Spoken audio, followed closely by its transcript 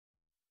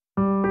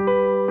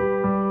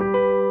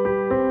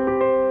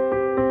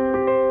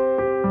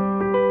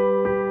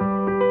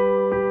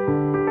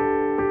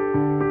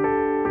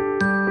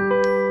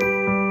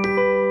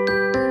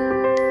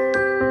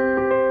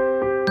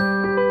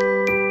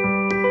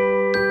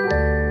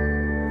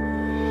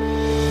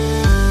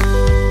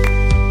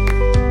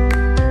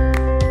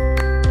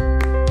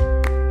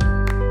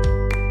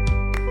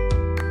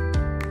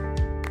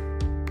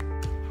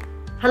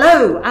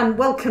Hello and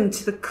welcome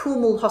to the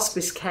Cornwall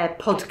Hospice Care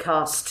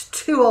podcast,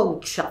 Two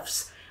Old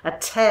Chuffs, a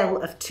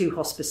tale of two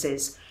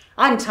hospices.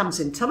 I'm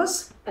Tamsin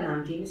Thomas. And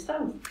I'm Gina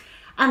Starnes.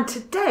 And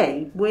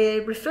today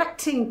we're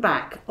reflecting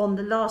back on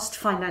the last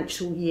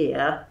financial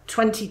year,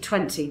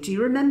 2020. Do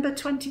you remember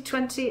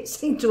 2020? It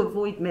seemed to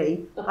avoid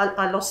me.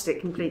 I lost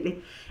it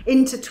completely.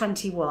 Into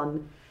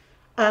 21.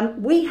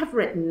 We have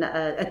written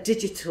a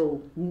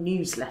digital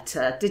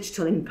newsletter,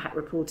 digital impact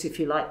report, if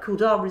you like,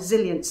 called Our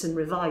Resilience and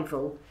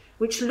Revival,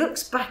 which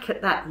looks back at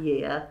that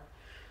year,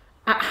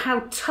 at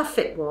how tough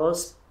it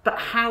was, but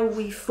how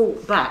we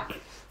fought back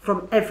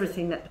from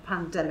everything that the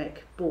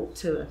pandemic brought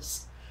to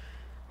us.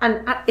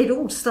 And it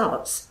all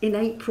starts in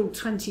April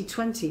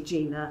 2020,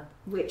 Gina,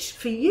 which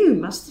for you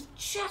must have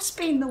just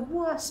been the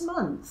worst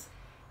month.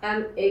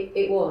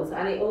 It was,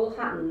 and it all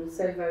happened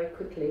so very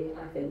quickly,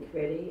 I think,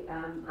 really.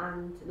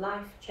 And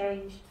life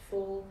changed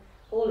for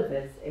all of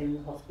us in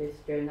the hospice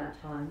during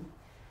that time.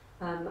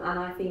 And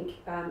I think,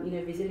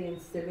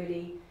 resilience is a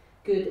really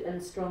good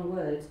and strong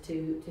word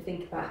to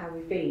think about how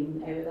we've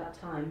been over that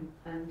time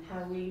and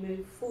how we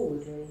move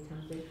forward, really,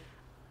 Tamsin.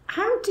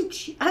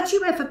 Had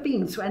you ever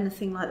been through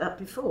anything like that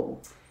before?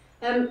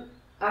 I've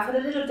had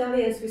a little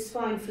dalliance with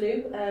swine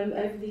flu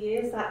over the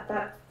years. That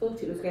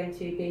thought it was going to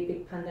be a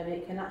big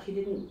pandemic, and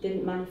actually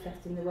didn't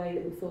manifest in the way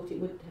that we thought it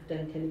would have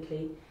done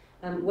clinically.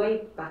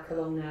 Way back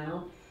along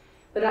now,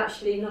 but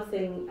actually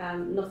nothing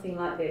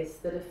like this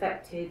that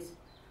affected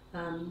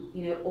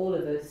all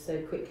of us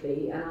so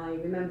quickly. And I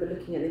remember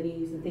looking at the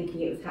news and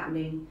thinking it was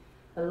happening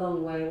a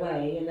long way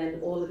away, and then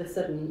all of a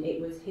sudden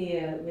it was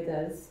here with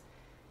us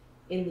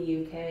in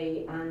the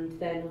UK, and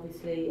then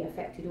obviously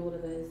affected all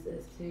of us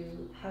as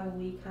to how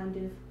we kind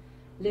of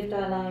lived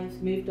our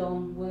lives, moved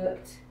on,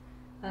 worked,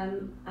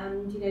 and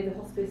the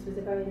hospice was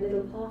a very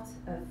little part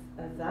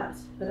of that,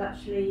 but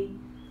actually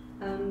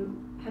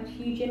had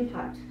huge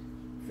impact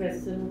for us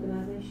as an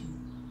organisation.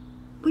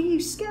 Were you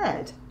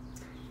scared?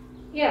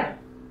 Yeah,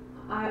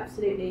 I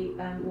absolutely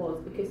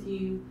was, because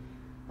you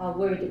are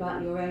worried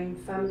about your own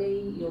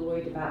family, you're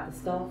worried about the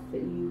staff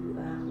that you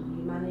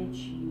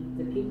manage,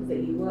 the people that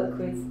you work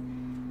with.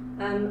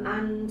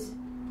 And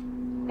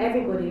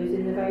everybody was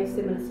in a very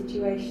similar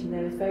situation.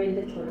 There was very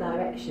little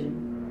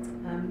direction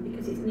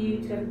because it's new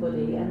to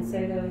everybody, and so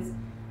there was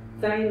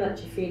very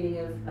much a feeling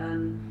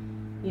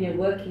of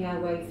working our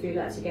way through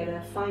that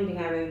together, finding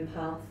our own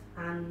path,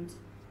 and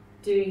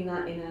doing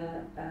that in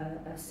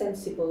a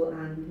sensible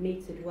and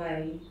metered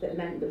way that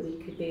meant that we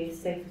could be as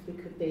safe as we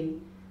could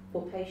be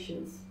for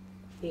patients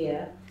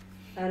here,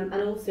 and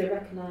also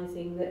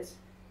recognising that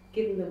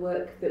given the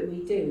work that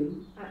we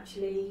do,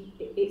 actually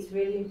it's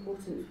really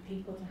important for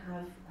people to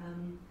have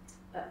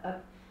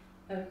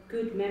a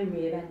good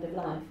memory of end of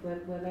life.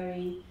 We're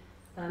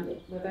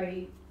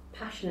very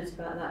passionate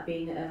about that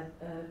being a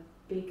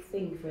big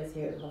thing for us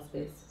here at the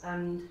hospice,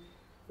 and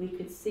we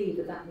could see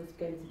that was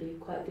going to be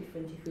quite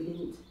different if we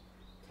didn't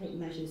take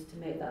measures to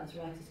make that as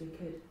right as we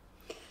could.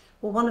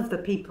 Well, one of the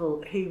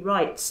people who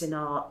writes in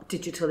our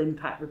digital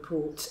impact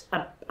report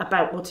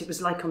about what it was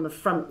like on the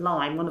front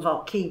line, one of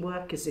our key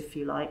workers, if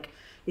you like,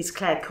 is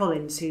Claire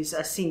Collings, who's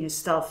a senior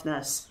staff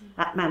nurse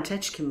at Mount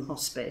Edgcumbe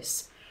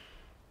Hospice.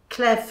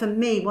 Claire, for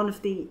me, one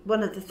of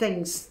the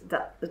things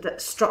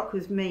that struck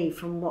with me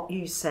from what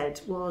you said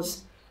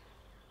was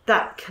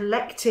that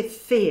collective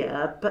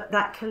fear, but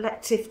that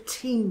collective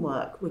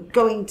teamwork. We're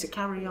going to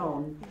carry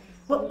on.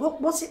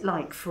 What was it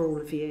like for all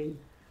of you?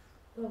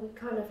 Well, we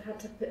kind of had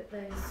to put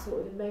those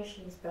sort of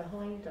emotions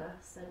behind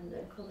us and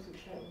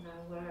concentrate on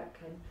our work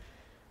and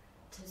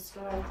to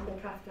strive to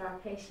look after our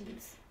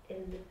patients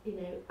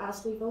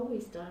as we've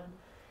always done,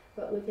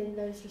 but within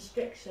those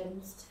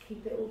restrictions to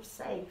keep it all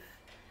safe.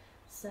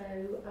 So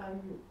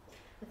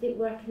I think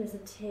working as a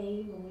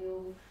team, and we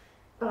all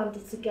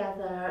banded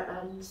together,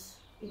 and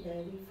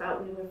we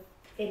felt we were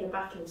in a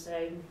battle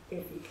zone,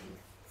 if you can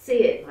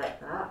see it like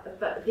that,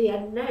 but the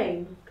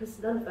unknown, because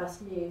none of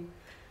us knew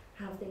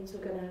how things were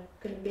going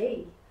to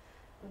be,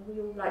 and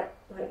we all, like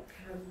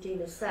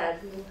Gina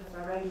said, we all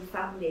have our own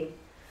family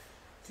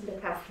to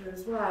look after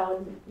as well,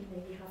 and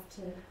you have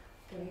to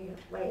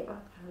weigh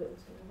up how it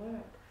was going to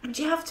work. And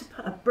you have to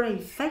put a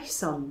brave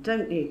face on,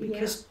 don't you?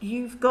 Because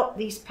you've got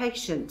these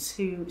patients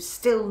who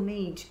still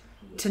need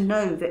to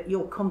know that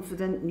you're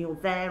confident and you're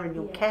there and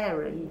you're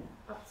caring.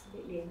 Yeah,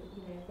 absolutely.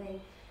 And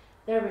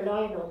they're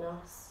relying on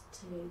us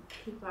to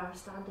keep our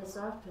standards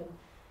up and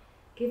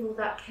give all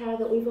that care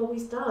that we've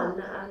always done,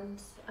 and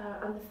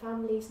the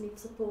families need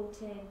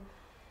supporting.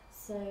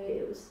 So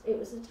it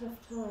was a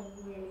tough time,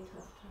 really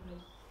tough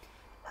time.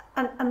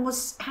 And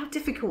how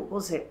difficult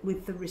was it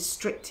with the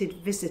restricted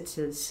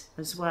visitors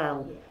as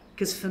well?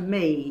 Because for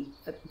me,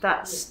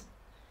 that's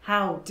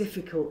how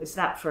difficult is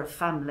that for a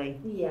family?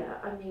 Yeah,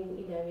 I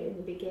mean, in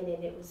the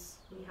beginning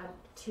we had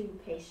two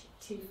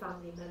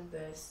family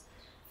members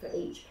for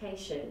each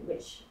patient,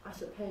 which I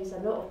suppose a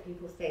lot of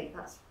people think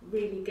that's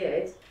really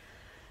good,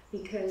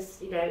 because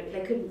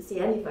they couldn't see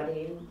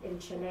anybody in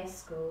Chennai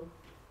school,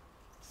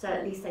 so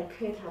at least they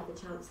could have the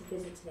chance of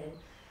visiting.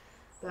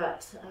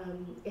 But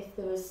if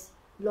there was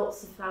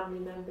lots of family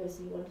members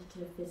who wanted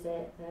to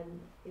visit, then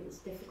it was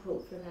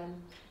difficult for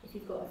them. If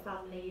you've got a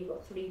family, you've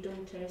got 3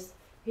 daughters,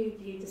 who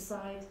do you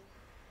decide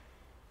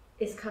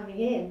is coming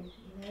in,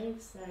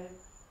 so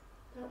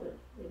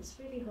it was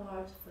really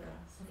hard for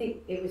us. I think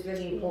it was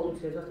really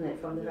important to us, wasn't it,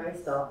 from the very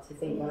start, to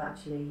think, well,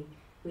 actually,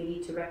 we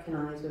need to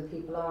recognise when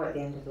people are at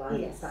the end of life.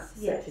 Yes. That's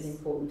such an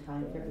important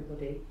time for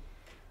everybody.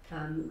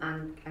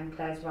 And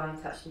Claire's right,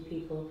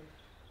 actually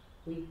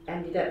we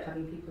ended up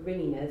having people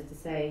ringing us to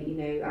say,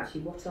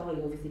 actually, what are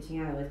your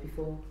visiting hours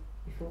before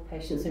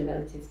patients and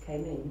relatives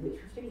came in, which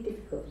was really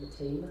difficult for the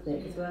team, wasn't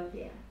it? Because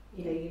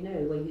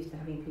we're used to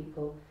having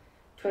people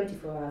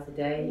 24 hours a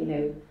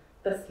day,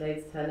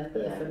 busloads turn up at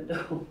the front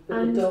door with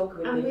the dog.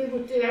 And we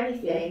would do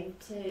anything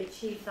to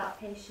achieve that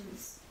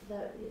patient's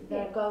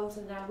their goals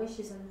and their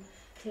wishes, and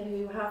to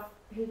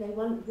who they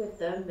want with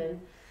them,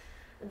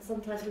 and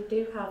sometimes we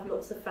do have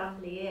lots of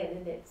family in,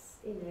 and it's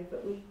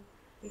but we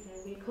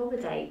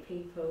accommodate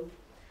people,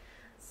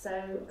 so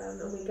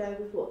and we go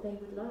with what they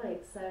would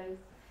like. So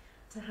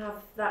to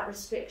have that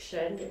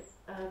restriction, it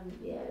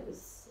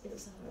was a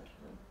hard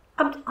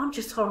one. I'm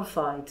just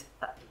horrified.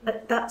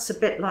 That's a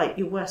bit like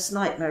your worst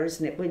nightmare,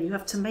 isn't it? When you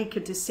have to make a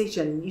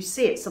decision. You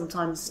see it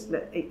sometimes,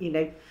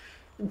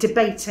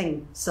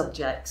 debating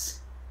subjects.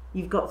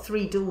 You've got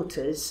 3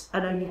 daughters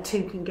and only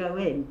 2 can go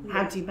in.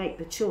 How do you make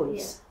the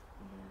choice?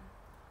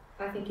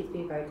 I think it's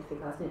been very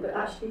difficult, hasn't it? But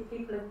actually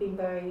people have been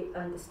very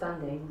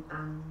understanding,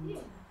 and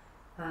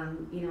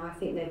I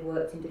think they've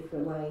worked in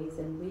different ways,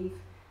 and we've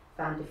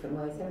found different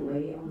ways, haven't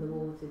we, on the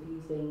wards of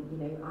using,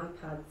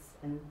 iPads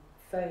and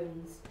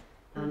phones,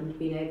 and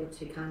being able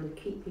to kind of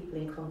keep people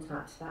in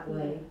contact that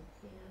way.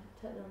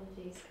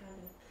 Technology's kind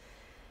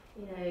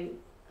of,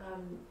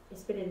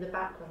 it's been in the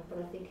background, but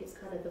I think it's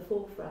kind of the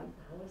forefront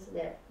now, isn't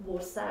it?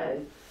 More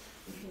so,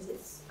 because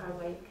it's our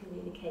way of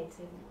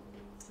communicating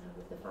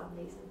with the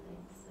families and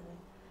things.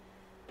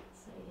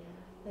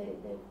 So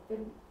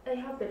they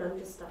have been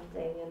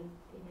understanding, and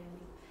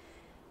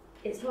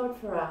it's hard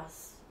for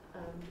us,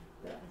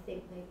 but I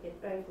think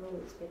they've been overall.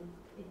 It's been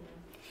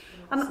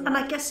and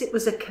I guess it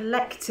was a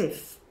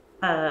collective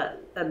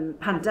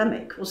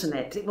pandemic, wasn't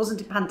it? It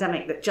wasn't a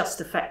pandemic that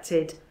just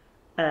affected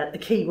the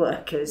key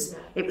workers. No.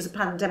 It was a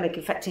pandemic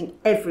affecting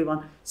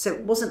everyone. So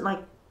it wasn't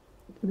like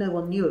no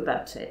one knew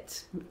about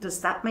it.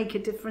 Does that make a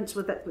difference?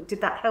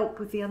 Did that help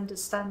with the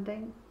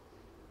understanding?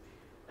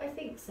 I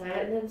think so.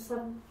 And then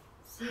some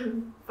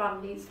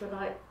families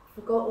were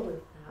forgot all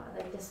of that.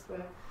 They just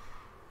were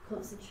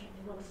concentrating.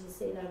 They wanted to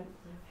see their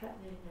pet,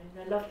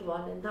 their loved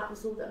one, and that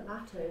was all that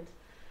mattered.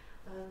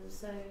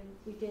 So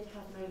we did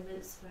have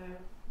moments where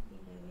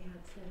we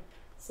had to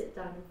sit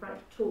down and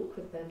talk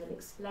with them and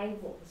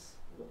explain what was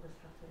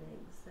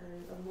happening,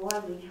 and why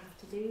we have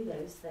to do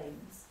those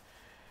things.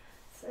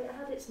 So it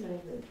had its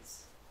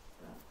moments,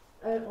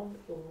 but on the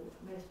whole,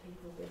 most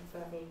people have been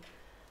very,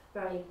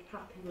 very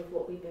happy with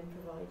what we've been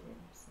providing.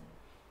 So.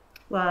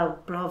 Well,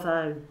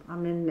 bravo. I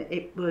mean,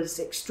 it was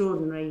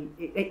extraordinary.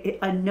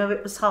 I know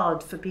it was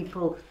hard for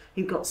people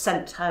who got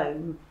sent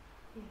home,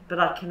 but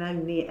I can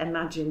only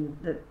imagine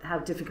how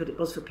difficult it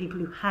was for people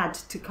who had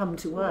to come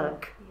to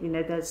work.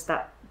 There's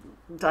that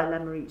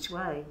dilemma each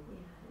way.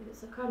 Yeah, it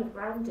was a kind of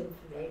grounding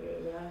for me,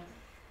 really.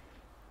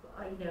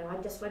 I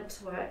just went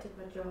to work, did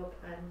my job,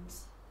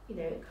 and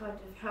it kind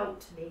of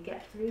helped me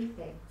get through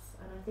things.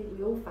 And I think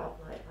we all felt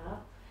like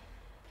that.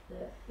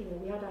 That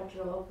we had our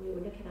job, we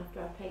were looking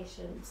after our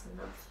patients, and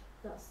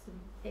that's the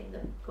thing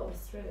that got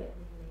us through it,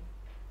 really.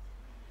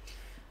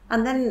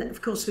 And then,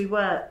 of course, we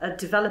were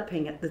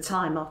developing at the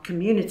time our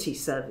community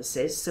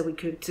services, so we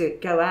could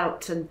go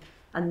out and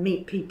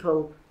meet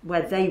people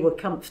where they were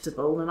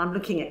comfortable. And I'm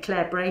looking at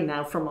Clare Bray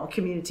now from our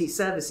community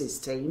services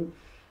team,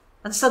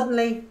 and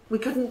suddenly we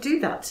couldn't do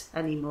that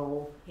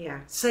anymore.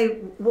 Yeah. So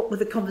what were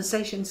the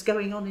conversations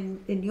going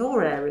on in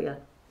your area?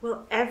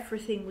 Well,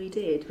 everything we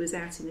did was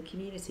out in the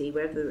community,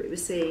 whether it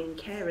was seeing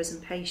carers and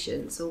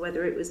patients or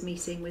whether it was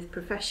meeting with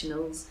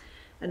professionals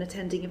and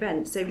attending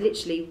events. So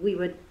literally we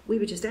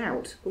were just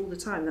out all the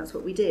time. That's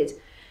what we did.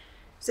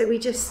 So we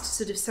just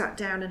sort of sat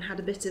down and had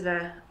a bit of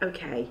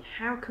okay,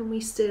 how can we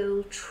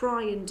still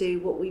try and do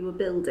what we were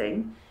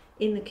building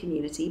in the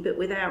community, but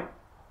without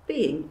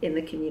being in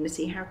the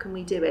community? How can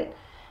we do it?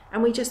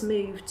 And we just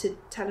moved to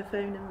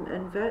telephone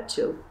and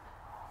virtual,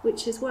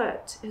 which has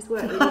worked really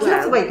well.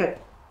 That's the way you go.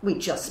 We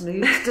just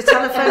moved to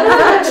telephone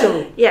and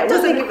virtual. Yeah,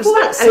 it was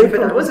quite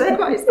simple, was it?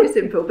 Quite so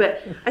simple,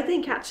 but I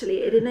think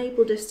actually it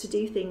enabled us to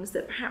do things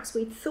that perhaps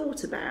we'd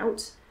thought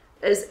about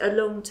as a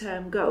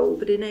long-term goal,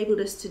 but enabled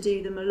us to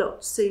do them a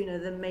lot sooner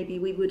than maybe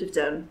we would have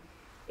done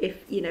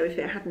if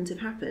it hadn't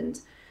have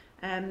happened.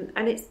 And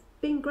it's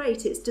been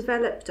great. It's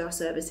developed our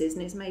services,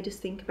 and it's made us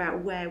think about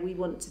where we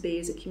want to be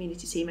as a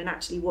community team, and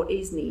actually what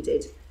is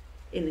needed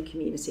in the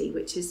community,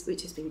 which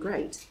has been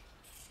great.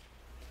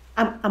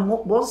 And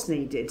what was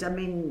needed? I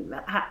mean,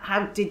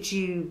 how did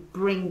you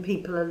bring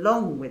people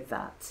along with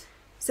that?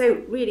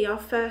 So really our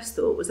first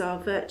thought was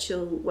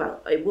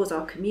it was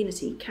our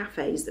community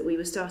cafes that we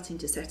were starting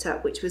to set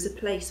up, which was a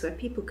place where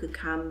people could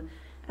come,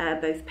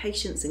 both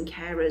patients and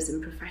carers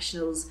and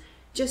professionals,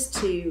 just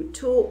to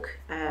talk,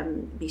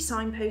 be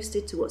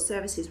signposted to what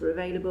services were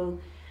available.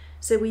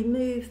 So we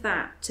moved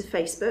that to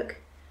Facebook,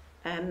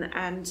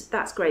 and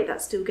that's great,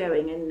 that's still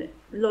going. And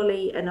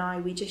Lolly and I,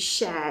 we just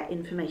share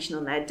information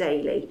on there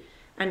daily,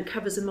 and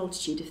covers a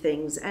multitude of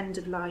things: end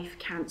of life,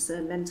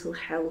 cancer, mental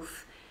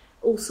health,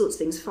 all sorts of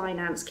things,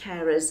 finance,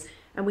 carers,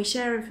 and we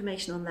share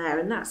information on there,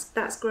 and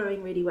that's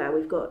growing really well.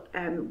 We've got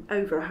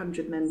over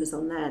 100 members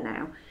on there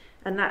now,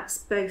 and that's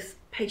both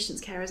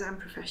patients, carers and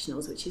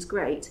professionals, which is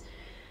great.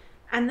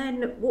 And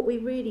then what we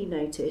really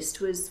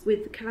noticed was,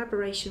 with the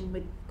collaboration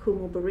with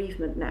Cornwall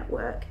Bereavement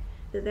Network,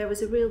 that there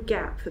was a real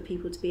gap for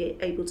people to be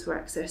able to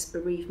access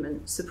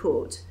bereavement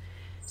support.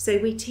 So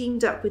we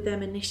teamed up with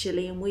them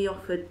initially, and we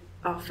offered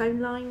our phone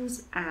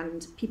lines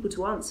and people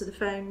to answer the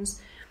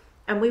phones.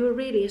 And we were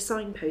really a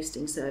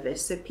signposting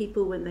service. So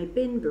people, when they'd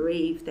been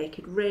bereaved, they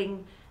could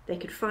ring, they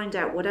could find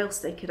out what else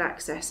they could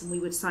access, and we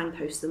would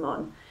signpost them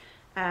on.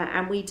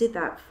 And we did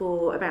that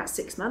for about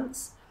 6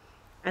 months.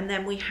 And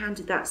then we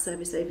handed that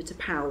service over to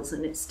PALS,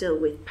 and it's still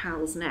with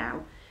PALS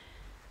now.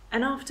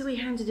 And after we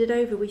handed it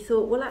over, we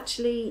thought, well,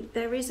 actually,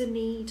 there is a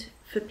need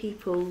for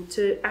people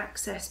to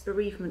access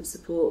bereavement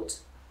support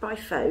by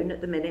phone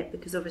at the minute,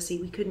 because obviously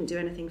we couldn't do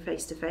anything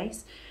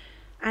face-to-face.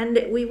 And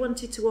we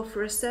wanted to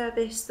offer a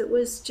service that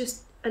was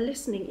just a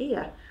listening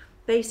ear,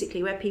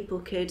 basically, where people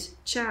could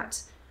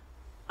chat,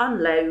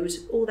 unload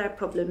all their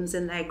problems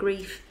and their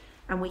grief,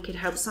 and we could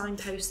help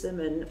signpost them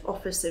and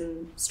offer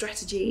some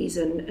strategies,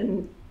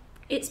 and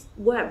it's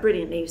worked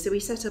brilliantly. So we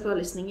set up our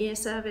listening ear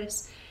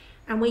service,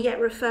 and we get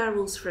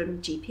referrals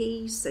from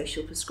GPs,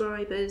 social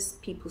prescribers,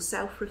 people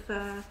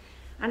self-refer,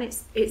 and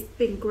it's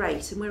been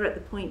great. And we're at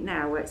the point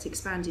now where it's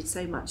expanded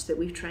so much that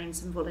we've trained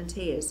some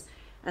volunteers,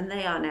 and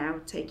they are now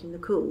taking the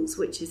calls,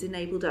 which has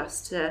enabled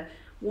us to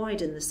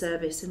widen the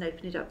service and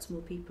open it up to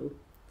more people.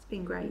 It's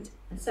been great.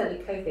 And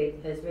certainly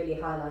COVID has really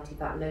highlighted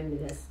that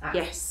loneliness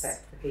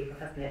aspect for people,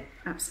 hasn't it?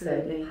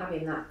 Absolutely. So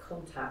having that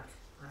contact,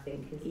 I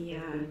think, has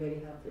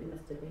really helped. It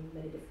must have been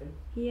very different.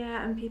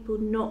 Yeah, and people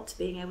not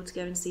being able to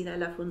go and see their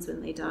loved ones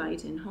when they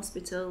died in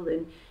hospital,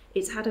 and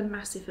it's had a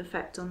massive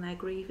effect on their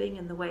grieving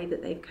and the way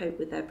that they've coped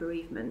with their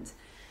bereavement.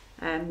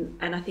 And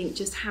I think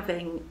just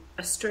having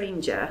a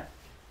stranger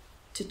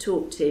to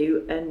talk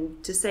to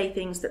and to say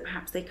things that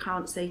perhaps they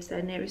can't say to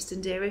their nearest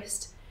and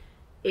dearest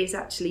is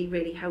actually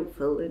really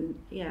helpful, and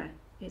yeah,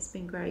 it's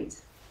been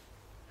great.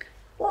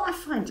 What I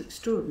find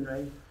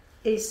extraordinary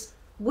is,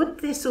 would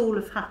this all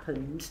have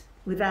happened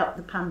without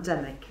the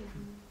pandemic?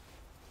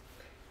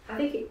 I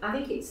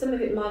think some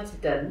of it might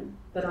have done,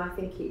 but I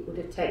think it would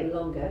have taken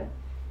longer.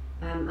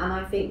 And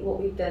I think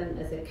what we've done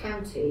as a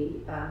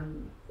county,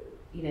 from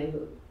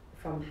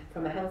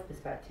a health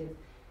perspective,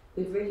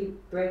 we've really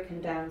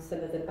broken down some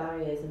of the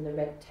barriers and the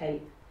red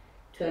tape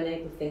to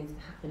enable things to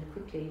happen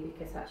quickly,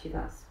 because actually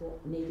that's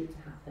what needed to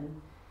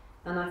happen.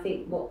 And I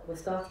think what we're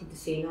starting to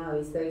see now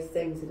is those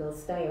things that'll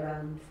stay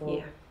around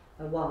for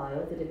a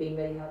while, that have been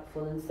really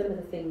helpful, and some of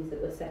the things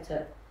that were set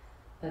up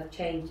have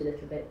changed a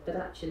little bit, but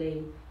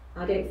actually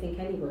I don't think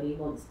anybody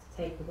wants to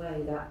take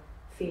away that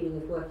feeling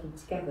of working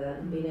together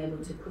and being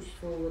able to push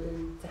forward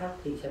and to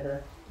help each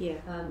other.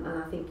 And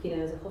I think,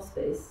 as a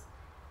hospice,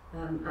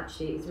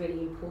 actually it's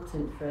really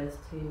important for us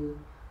to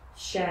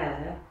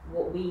share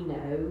what we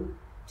know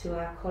to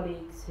our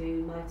colleagues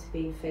who might have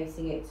been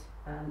facing it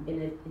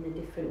in a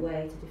different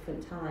way at a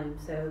different time.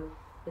 So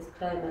as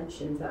Claire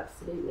mentions,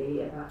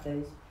 absolutely, about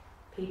those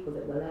people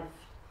that were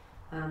left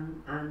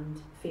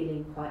and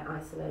feeling quite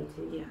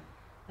isolated.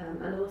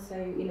 And also,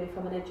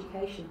 from an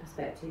education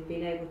perspective,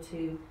 being able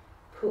to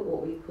put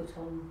what we put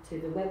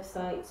onto the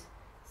website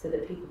so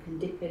that people can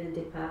dip in and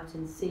dip out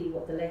and see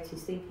what the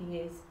latest thinking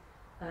is,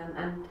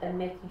 and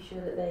making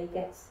sure that they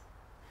get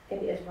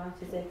it as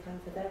right as they can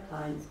for their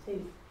clients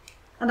too.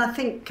 And I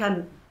think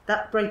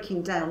that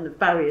breaking down of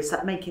barriers,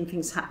 that making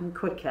things happen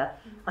quicker,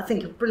 I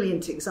think a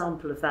brilliant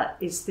example of that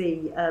is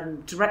the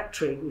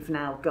directory we've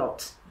now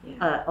got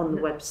on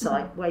the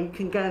website, where you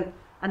can go,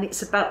 and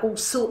it's about all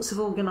sorts of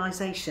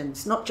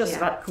organisations, not just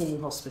about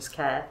Cornwall Hospice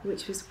Care.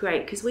 Which was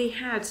great, because we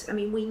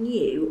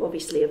knew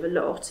obviously of a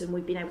lot, and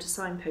we've been able to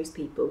signpost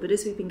people, but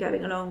as we've been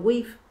going along,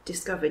 we've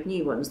discovered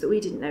new ones that we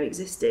didn't know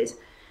existed.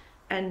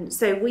 And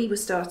so we were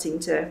starting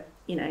to,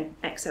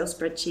 Excel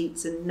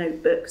spreadsheets and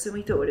notebooks, and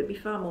we thought it would be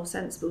far more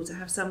sensible to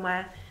have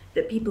somewhere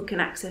that people can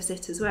access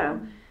it as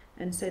well.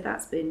 And so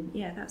that's been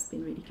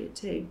really good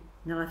too.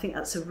 No, I think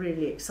that's a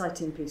really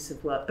exciting piece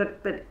of work,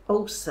 but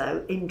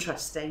also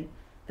interesting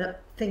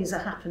that things are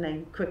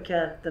happening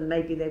quicker than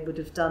maybe they would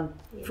have done.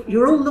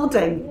 You're all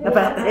nodding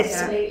about this.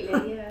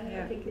 Absolutely,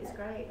 I think it's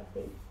great. I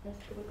think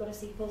we've got to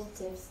see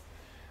positives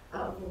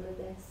out of all of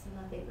this, and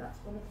I think that's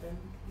one of them,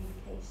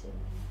 communication.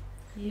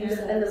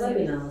 And the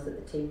webinars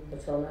that the team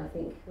put on, I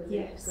think, was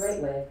a great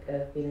way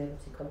of being able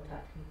to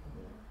contact people.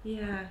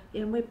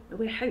 And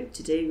we hope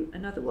to do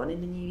another one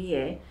in the new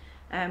year,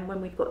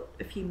 when we've got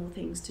a few more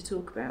things to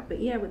talk about. But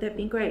they've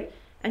been great.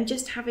 And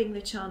just having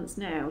the chance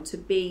now to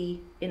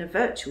be in a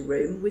virtual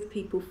room with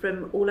people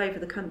from all over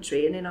the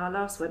country, and in our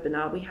last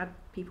webinar we had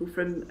people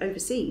from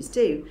overseas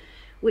too,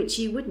 which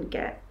you wouldn't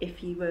get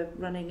if you were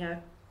running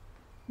a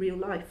real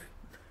life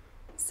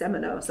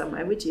seminar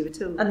somewhere, would you at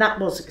all? And that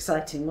was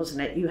exciting,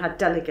 wasn't it? You had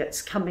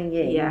delegates coming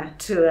in Yeah.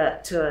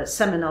 to a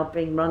seminar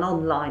being run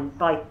online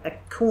by a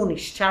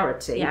Cornish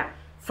charity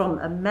from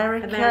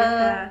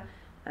America,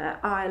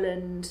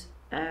 Ireland,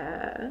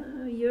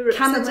 Europe,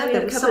 Canada.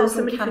 somewhere. There was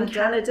somebody from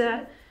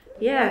Canada.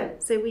 Yeah,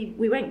 so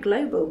we went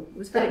global. It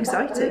was very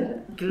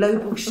exciting.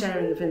 Global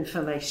sharing of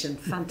information.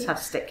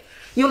 Fantastic.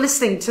 You're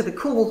listening to the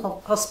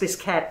Cornwall Hospice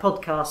Care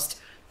podcast,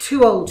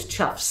 Two Old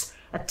Chuffs,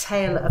 a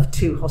tale of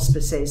two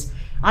hospices.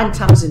 I'm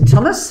Tamsin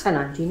Thomas. And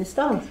I'm Gina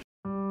Starnes.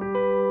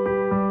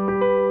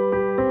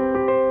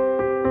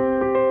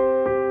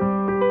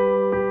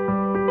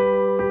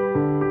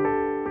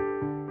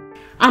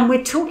 And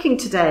we're talking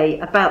today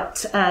about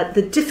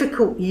the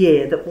difficult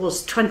year that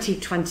was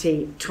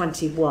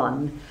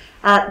 2020-21.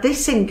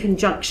 This in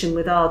conjunction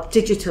with our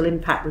digital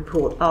impact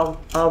report,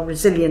 our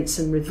resilience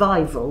and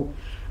revival.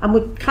 And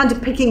we're kind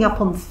of picking up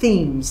on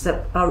themes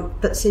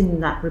that's in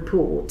that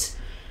report.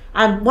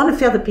 And one of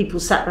the other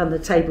people sat around the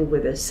table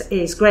with us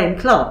is Graham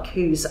Clark,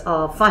 who's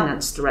our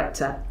finance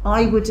director.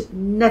 I would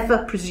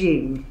never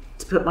presume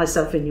to put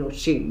myself in your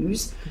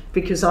shoes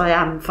because I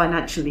am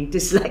financially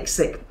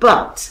dyslexic.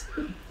 But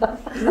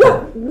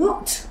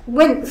what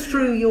went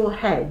through your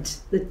head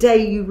the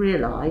day you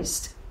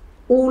realised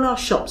all our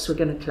shops were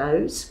going to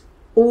close,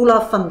 all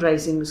our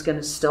fundraising was going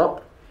to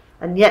stop,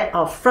 and yet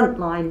our front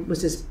line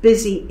was as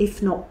busy,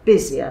 if not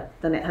busier,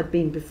 than it had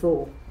been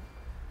before?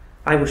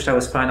 I wished I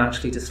was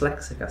financially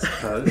dyslexic, I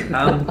suppose.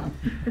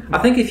 I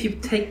think if you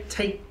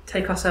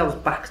take ourselves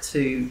back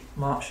to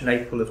March and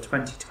April of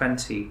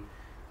 2020,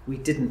 we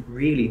didn't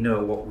really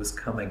know what was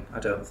coming, I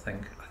don't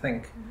think. I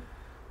think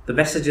the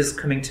messages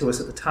coming to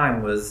us at the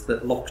time was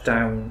that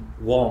lockdown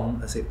 1,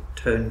 as it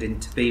turned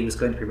into be, was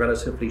going to be a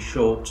relatively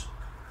short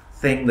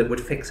thing that would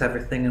fix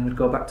everything and would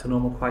go back to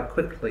normal quite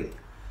quickly.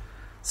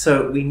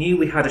 So we knew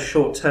we had a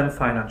short-term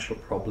financial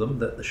problem,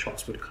 that the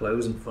shops would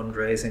close and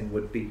fundraising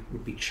would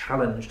be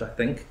challenged, I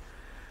think.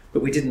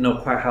 But we didn't know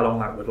quite how long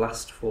that would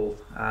last for.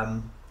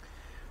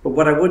 But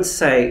what I would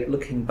say,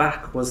 looking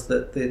back, was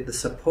that the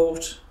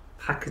support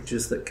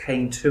packages that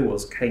came to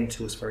us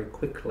very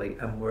quickly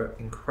and were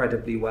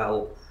incredibly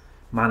well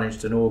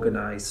managed and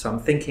organised. So I'm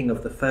thinking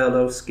of the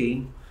furlough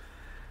scheme.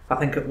 I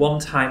think at one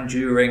time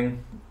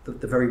during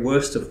the very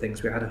worst of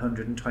things, we had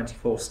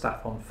 124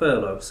 staff on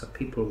furlough. So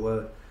people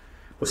were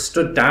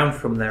stood down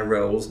from their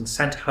roles and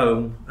sent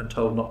home and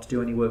told not to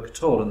do any work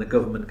at all, and the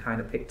government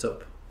kind of picked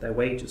up their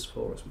wages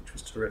for us, which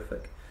was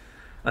terrific.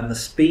 And the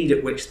speed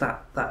at which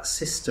that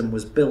system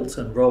was built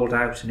and rolled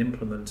out and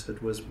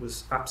implemented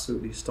was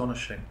absolutely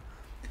astonishing.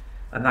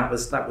 And that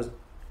was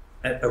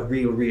a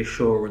real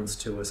reassurance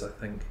to us, I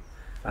think.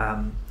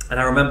 And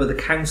I remember the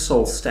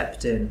council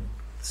stepped in.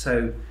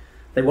 So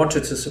they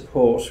wanted to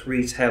support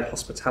retail,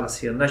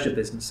 hospitality and leisure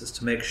businesses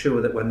to make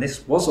sure that when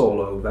this was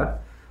all over,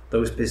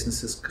 those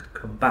businesses could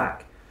come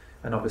back.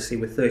 And obviously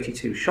with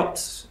 32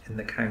 shops in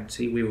the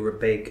county, we were a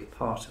big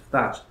part of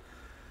that.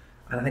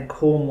 And I think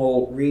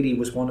Cornwall really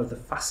was one of the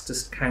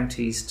fastest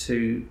counties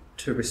to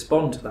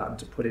respond to that and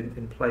to put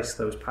in place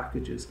those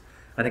packages.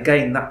 And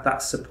again,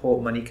 that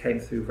support money came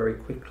through very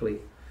quickly.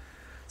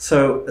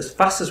 So as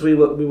fast as we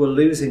were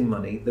losing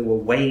money, there were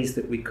ways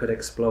that we could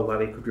explore where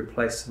we could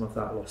replace some of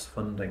that lost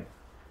funding.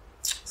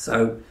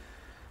 So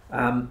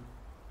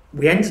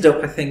we ended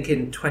up, I think,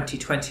 in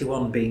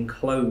 2021 being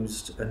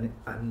closed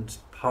and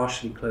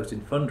partially closed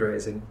in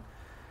fundraising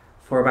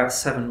for about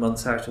 7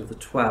 months out of the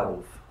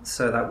 12.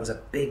 So that was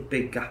a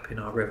big gap in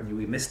our revenue.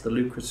 We missed the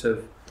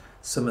lucrative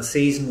summer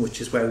season,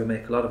 which is where we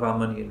make a lot of our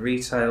money in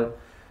retail,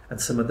 and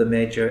some of the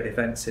major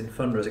events in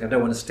fundraising. I don't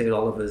want to steal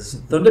Oliver's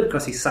thunder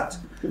because he sat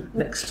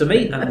next to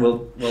me and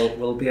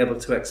will be able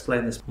to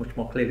explain this much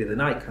more clearly than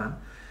I can.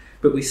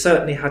 But we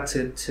certainly had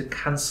to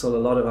cancel a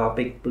lot of our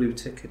big blue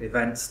ticket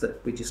events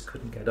that we just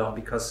couldn't get on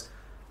because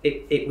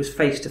it was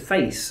face to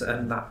face,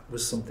 and that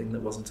was something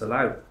that wasn't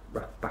allowed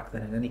back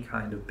then in any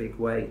kind of big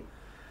way.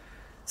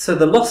 So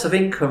the loss of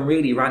income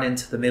really ran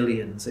into the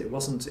millions. It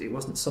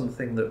wasn't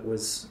something that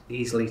was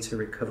easily to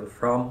recover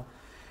from.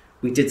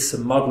 We did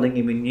some modelling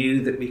and we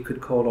knew that we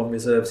could call on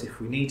reserves if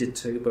we needed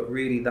to, but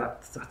really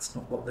that's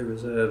not what the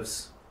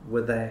reserves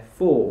were there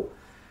for.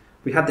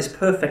 We had this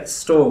perfect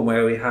storm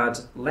where we had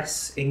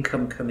less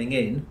income coming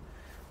in,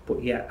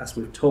 but yet, as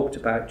we've talked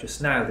about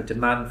just now, the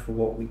demand for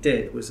what we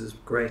did was as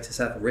great as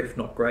ever, if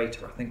not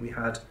greater. I think we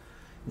had,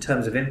 in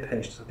terms of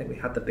inpatients, I think we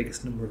had the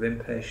biggest number of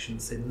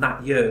inpatients in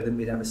that year than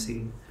we'd ever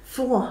seen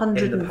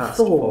 404. in the past.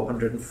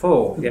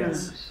 404,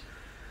 yes.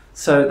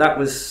 So that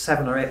was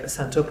 7 or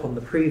 8% up on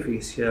the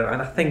previous year,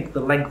 and I think the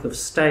length of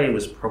stay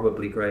was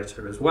probably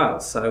greater as well,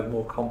 so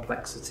more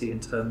complexity in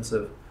terms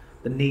of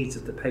the needs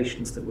of the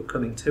patients that were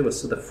coming to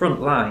us. So the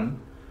front line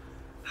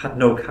had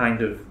no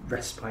kind of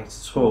respite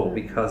at all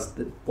because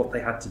what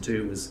they had to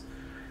do was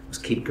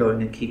keep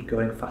going and keep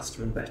going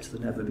faster and better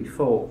than ever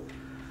before.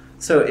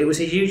 So it was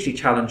a hugely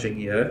challenging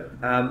year.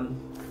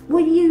 Were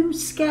you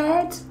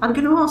scared? I'm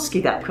going to ask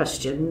you that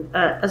question,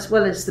 as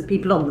well as the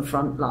people on the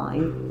front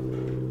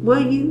line. Were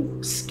you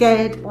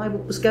scared by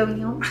what was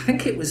going on? I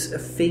think it was a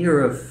fear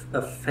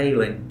of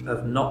failing,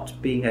 of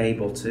not being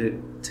able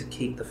to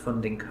keep the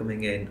funding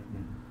coming in.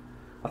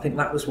 I think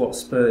that was what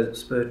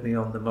spurred me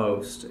on the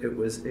most. It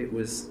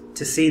was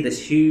to see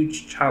this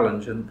huge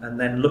challenge and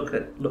then look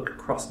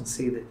across and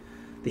see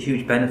the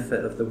huge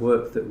benefit of the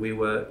work that we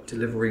were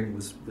delivering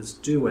was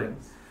doing.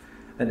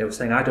 And it was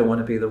saying, I don't want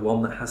to be the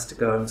one that has to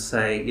go and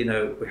say,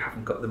 we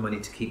haven't got the money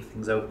to keep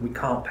things open. We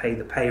can't pay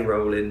the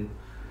payroll in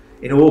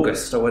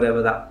August or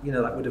whatever. That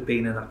would have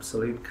been an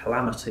absolute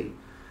calamity.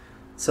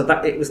 So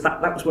that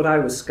was what I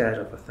was scared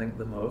of. I think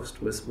the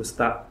most was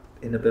that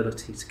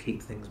inability to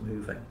keep things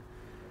moving.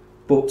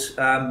 But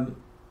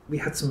we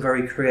had some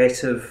very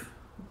creative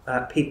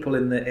people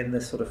in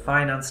the sort of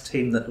finance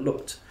team that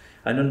looked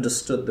and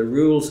understood the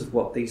rules of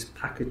what these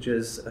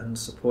packages and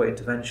support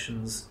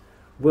interventions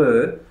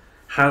were,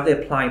 how they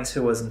applied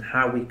to us, and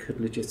how we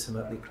could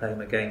legitimately claim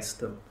against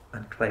them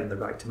and claim the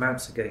right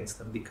amounts against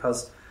them.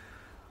 Because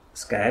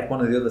one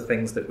of the other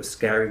things that was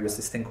scary was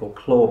this thing called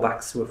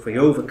clawback. So if we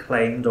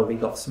overclaimed or we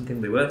got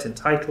something we weren't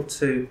entitled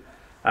to,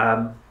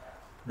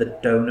 the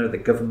donor, the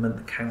government,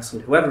 the council,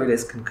 whoever it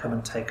is, can come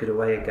and take it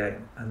away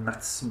again. And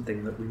that's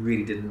something that we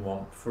really didn't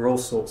want for all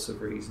sorts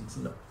of reasons,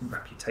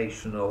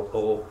 reputational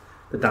or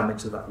the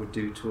damage that would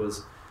do to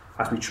us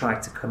as we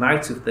tried to come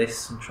out of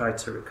this and try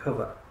to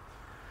recover.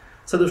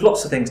 So there's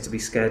lots of things to be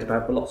scared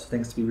about, but lots of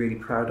things to be really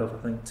proud of, I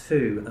think,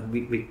 too. And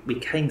we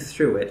came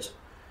through it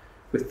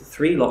with the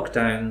 3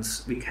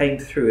 lockdowns. We came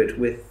through it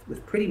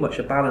with pretty much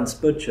a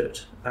balanced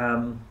budget,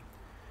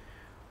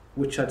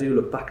 which I do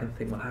look back and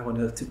think, well, how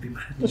on earth did we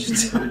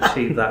manage to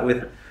achieve that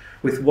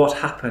with what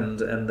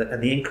happened and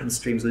the income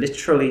streams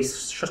literally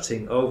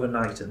shutting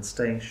overnight and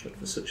staying shut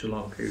for such a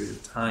long period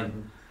of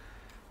time.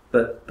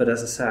 But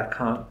as I say, I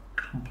can't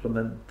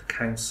compliment the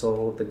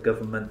council, the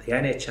government, the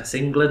NHS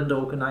England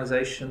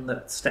organisation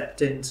that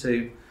stepped in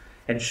to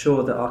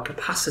ensure that our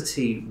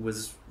capacity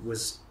was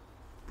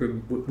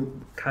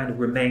kind of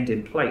remained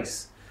in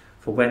place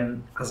for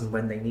when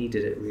they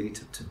needed it, really,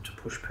 to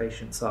push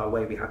patients our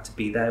way. We had to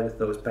be there with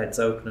those beds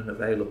open and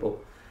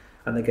available,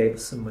 and they gave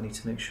us some money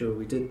to make sure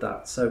we did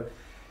that. So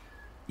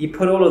you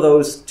put all of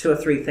those 2 or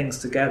 3 things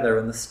together,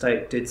 and the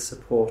state did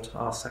support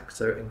our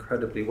sector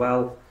incredibly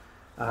well,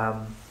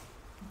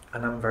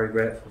 and I'm very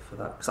grateful for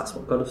that, because that's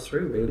what got us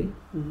through, really.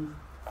 Mm-hmm.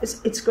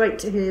 It's great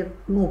to hear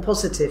more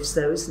positives,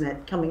 though, isn't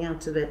it, coming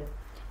out of it?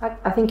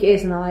 I think it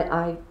is, and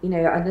I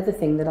another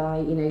thing that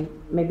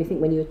made me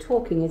think when you were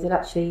talking is that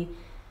actually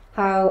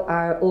how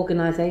our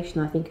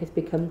organisation, I think, has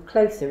become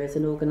closer as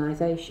an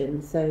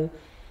organisation. So,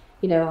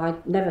 I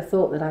never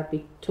thought that I'd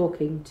be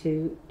talking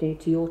to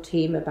your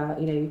team about,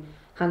 hand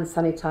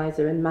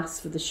sanitizer and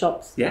masks for the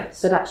shops.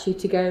 Yes. But actually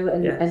to go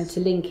and to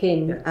link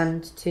in yes.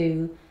 and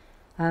to,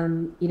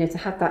 to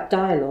have that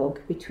dialogue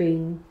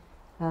between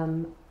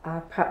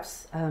our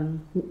perhaps,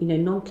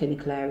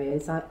 non-clinical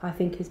areas, I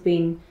think has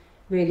been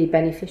really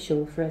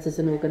beneficial for us as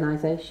an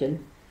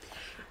organisation.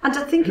 And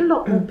I think a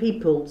lot more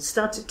people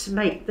started to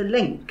make the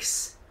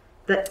links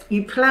that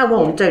you plough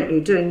on, don't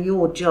you, doing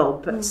your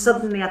job, but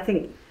suddenly I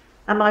think,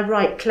 am I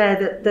right, Claire,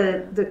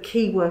 that the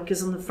key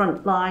workers on the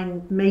front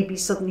line maybe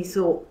suddenly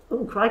thought,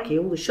 oh crikey,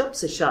 all the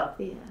shops are shut.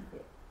 Yeah,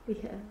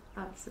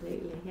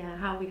 absolutely. Yeah,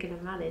 how are we going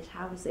to manage?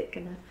 How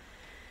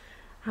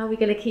are we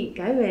going to keep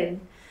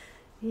going?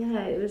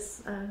 Yeah, it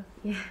was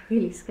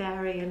really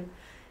scary, and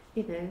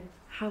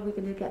how are we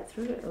going to get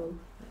through it all?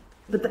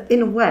 But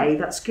in a way,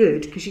 that's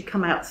good, because you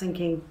come out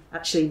thinking,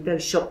 actually,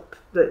 those shop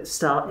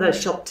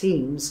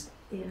teams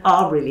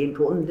are really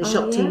important. The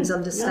shop teams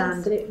understand.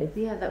 Absolutely.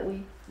 Yeah, that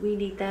we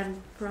need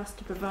them for us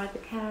to provide the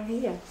care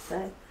here.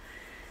 So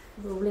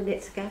we're all in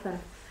it together.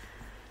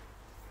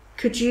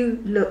 Could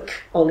you look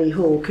Oli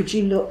Hoare, could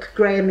you look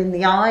Graham in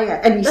the eye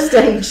at any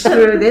stage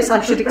through this?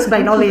 I should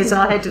explain, Oli is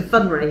our head of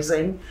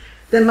fundraising.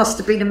 There must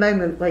have been a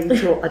moment where you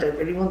thought, I don't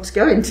really want to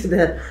go into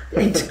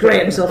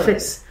Graham's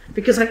office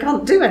because I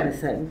can't do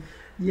anything.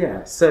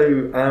 Yeah,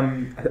 so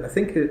I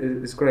think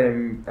as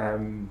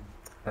Graham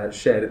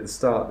shared at the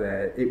start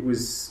there,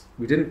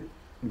 we didn't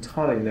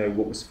entirely know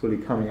what was fully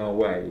coming our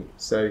way.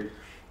 So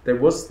there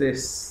was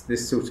this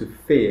sort of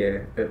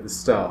fear at the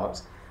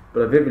start,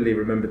 but I vividly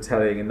remember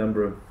telling a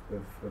number of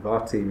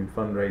our team in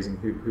fundraising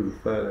who were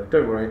furloughed,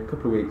 don't worry, a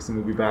couple of weeks and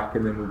we'll be back,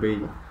 and then we'll be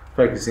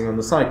focusing on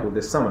the cycle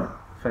this summer.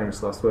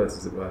 Famous last words,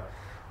 as it were.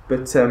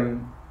 But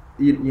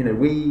we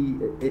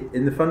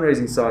in the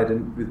fundraising side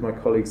and with my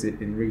colleagues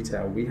in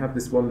retail, we have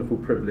this wonderful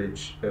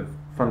privilege of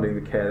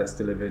funding the care that's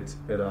delivered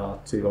at our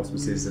 2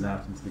 hospices and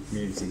out into the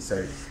community.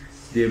 So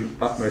the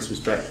utmost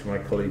respect for my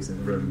colleagues in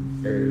the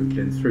room who have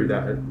been through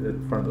that at the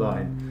front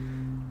line.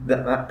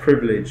 That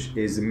privilege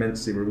is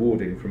immensely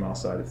rewarding from our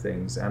side of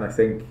things, and I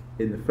think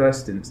in the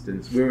first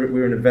instance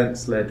we're an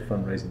events-led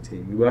fundraising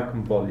team. We work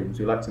on volumes.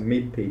 We like to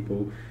meet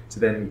people to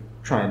then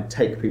try and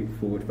take people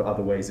forward for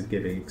other ways of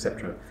giving,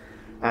 etc.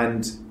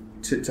 And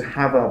to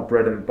have our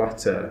bread and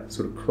butter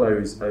sort of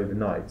close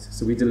overnight.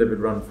 So we delivered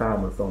Run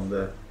Falmouth on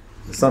the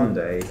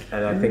Sunday,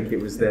 and I think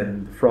it was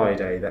then the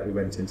Friday that we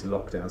went into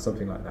lockdown,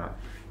 something like that.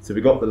 So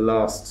we got the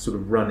last sort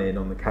of run in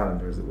on the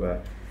calendar, as it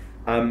were.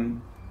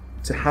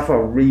 To have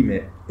our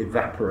remit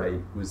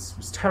evaporate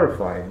was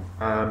terrifying.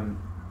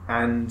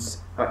 And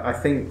I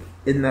think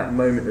in that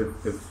moment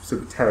of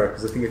sort of terror,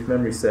 because I think if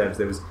memory serves,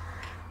 there was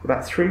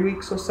about 3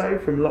 weeks or so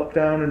from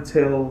lockdown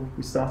until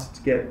we started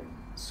to get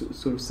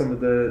sort of some of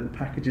the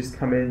packages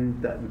come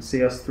in that would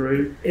see us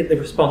through. The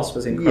response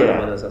was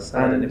incredible, as I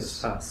said, and it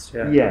was fast.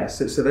 Yeah.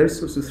 So those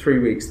sorts of 3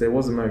 weeks, there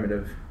was a moment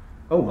of,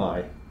 oh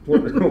my,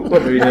 what do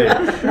we do?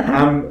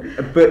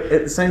 But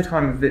at the same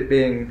time of it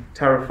being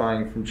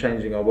terrifying from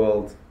changing our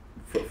world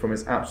from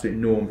its absolute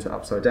norm to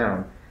upside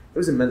down, it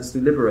was immensely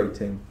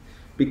liberating,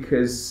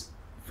 because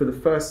for the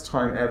first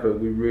time ever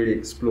we really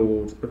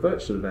explored a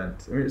virtual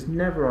event. I mean, it was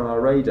never on our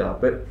radar,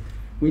 but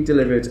we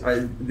delivered.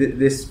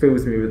 This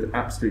fills me with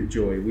absolute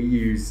joy. We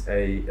use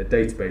a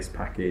database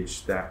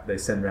package that they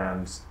send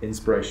around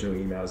inspirational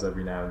emails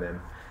every now and then.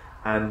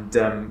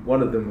 And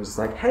one of them was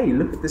like, hey,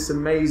 look at this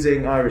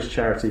amazing Irish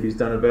charity who's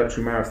done a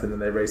virtual marathon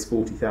and they raised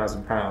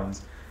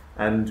 £40,000.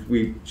 And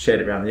we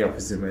shared it around the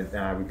office and went,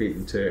 we beat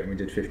them to it and we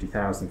did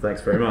 50,000,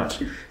 thanks very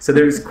much. So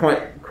there was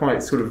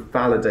quite sort of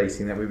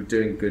validating that we were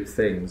doing good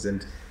things.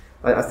 And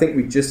I think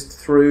we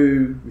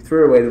threw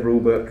away the rule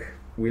book.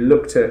 We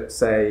looked at,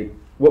 say,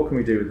 what can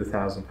we do with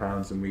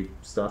 £1,000, and we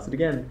started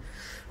again.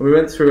 And we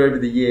went through over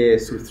the year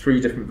sort of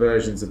 3 different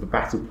versions of a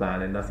battle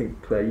plan, and I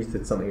think, Claire, you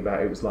said something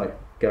about it was like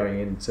going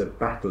into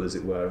battle, as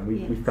it were, and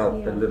we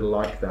felt a little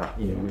like that.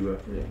 You know, we were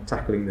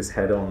tackling this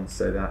head on,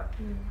 so that,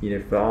 you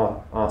know, for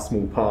our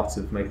small part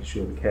of making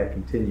sure the care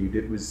continued,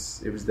 it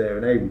was there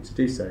and able to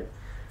do so.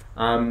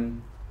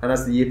 And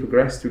as the year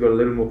progressed, we got a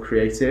little more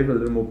creative, a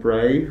little more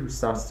brave. We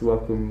started to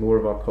welcome more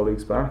of our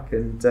colleagues back,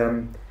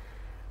 and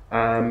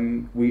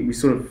we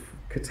sort of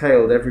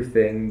curtailed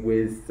everything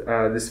with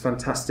this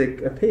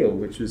fantastic appeal,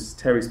 which was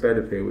Terry's Bed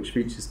Appeal, which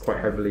features quite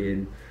heavily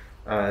in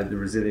the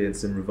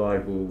Resilience and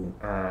Revival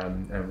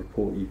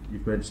report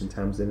you've mentioned,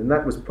 Tamsin. And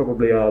that was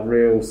probably our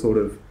real sort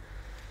of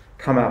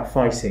come out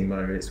fighting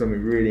moment. It's when we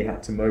really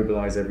had to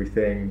mobilise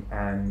everything,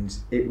 and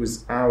it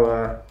was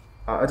our,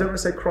 I don't want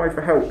to say cry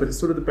for help, but it's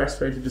sort of the best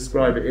way to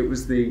describe it. It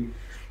was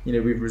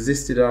we've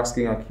resisted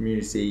asking our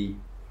community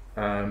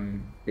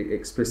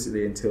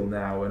explicitly until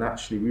now, and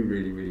actually we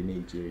really, really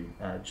need you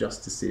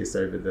just to see us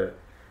over the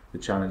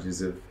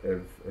challenges of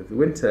the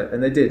winter.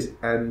 And they did,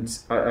 and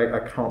I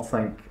can't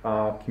thank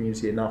our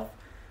community enough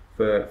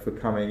for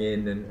coming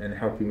in and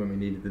helping when we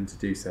needed them to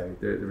do so.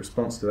 The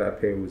response to that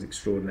appeal was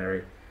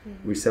extraordinary.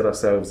 We set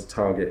ourselves a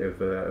target of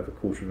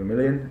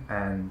 250,000,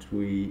 and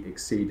we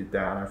exceeded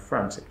that. And I'm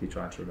frantically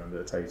trying to remember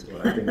the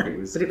total. I think it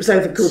was but it was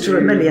over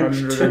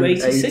 250,000.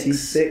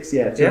 286?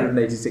 Yeah,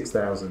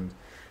 286,000.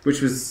 Which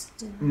was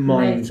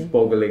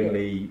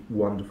mind-bogglingly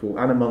wonderful,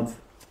 and a month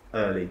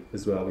early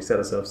as well. We set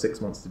ourselves 6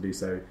 months to do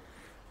so,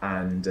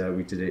 and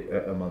we did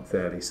it a month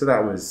early. So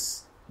that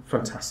was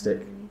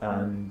fantastic.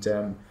 And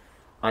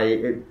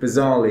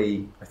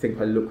bizarrely, I think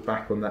I look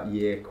back on that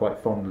year quite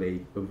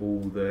fondly of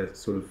all the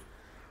sort of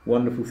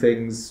wonderful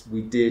things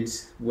we did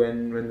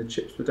when the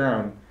chips were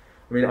down.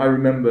 I mean, I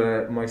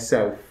remember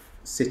myself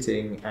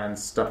sitting and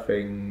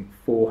stuffing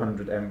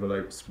 400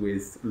 envelopes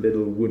with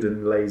little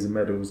wooden laser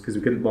medals, because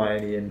we couldn't buy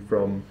any in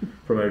from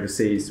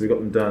overseas, so we got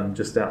them done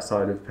just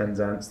outside of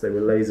Penzance. They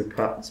were laser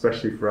cut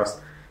especially for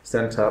us,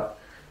 sent up,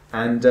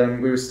 and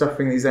we were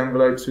stuffing these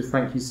envelopes with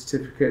thank you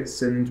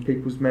certificates and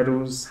people's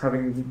medals,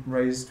 having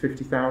raised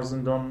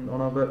 50,000 on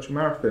our virtual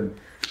marathon.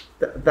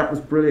 That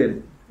was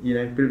brilliant, you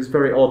know, but it was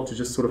very odd to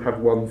just sort of have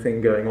one thing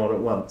going on at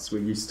once. We're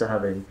used to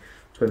having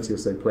 20 or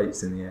so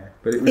plates in the air.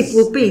 But it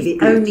will be the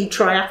only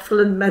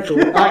triathlon medal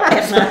I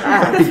ever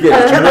had.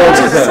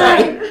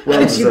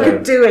 Because you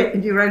could do it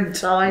in your own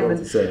time, and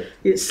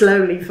it's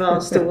slowly,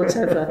 fast, or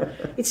whatever.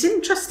 It's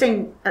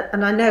interesting,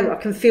 and I know I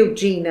can feel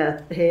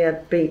Gina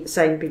here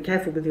saying, be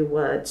careful with your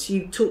words.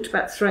 You talked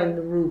about throwing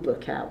the rule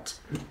book out.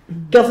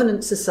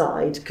 Governance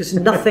aside, because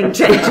nothing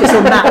changes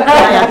on that,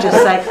 may I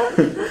just say.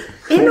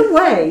 In a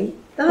way,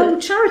 the whole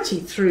charity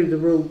threw the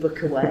rule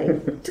book away,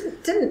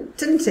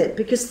 didn't it?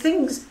 Because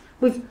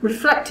we've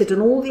reflected on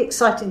all the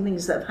exciting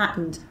things that have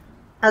happened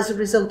as a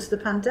result of the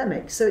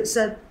pandemic. So it's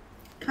a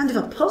kind of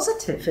a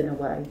positive in a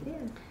way. Yeah.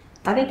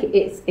 I think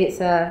it's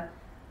a,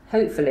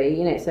 hopefully,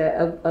 you know, it's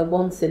a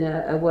once in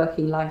a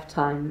working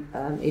lifetime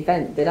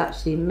event that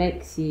actually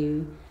makes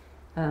you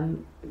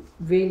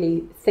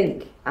really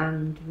think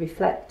and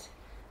reflect.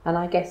 And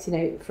I guess, you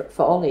know,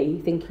 for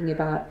Oli, thinking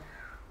about,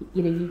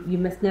 you know, you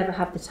must never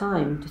have the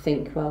time to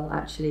think, well,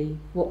 actually,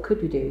 what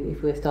could we do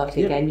if we were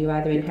starting again? You're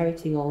either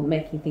inheriting or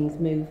making things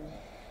move.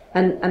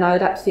 And I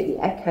would absolutely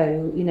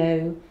echo, you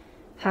know,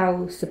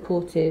 how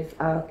supportive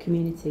our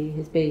community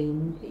has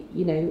been,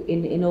 you know,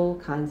 in all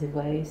kinds of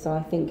ways. So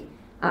I think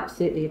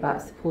absolutely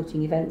about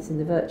supporting events and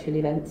the virtual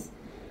events.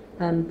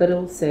 But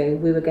also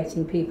we were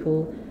getting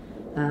people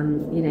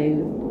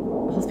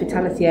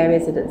hospitality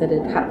areas that had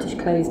had to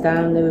close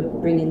down. They were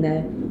bringing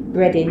their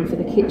bread in for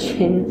the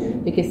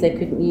kitchen because they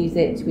couldn't use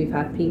it. We've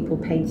had people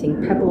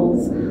painting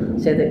pebbles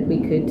so that we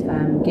could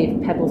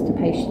give pebbles to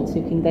patients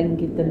who can then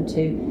give them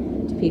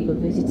to people,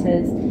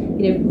 visitors.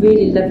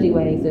 Really lovely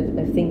ways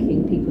of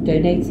thinking, people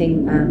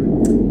donating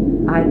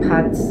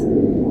iPads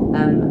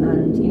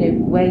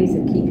and ways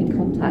of keeping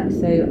contact.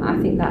 So I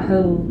think that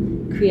whole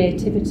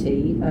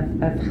creativity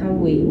of how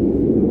we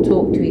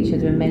talk to each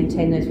other and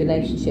maintain those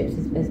relationships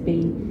has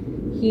been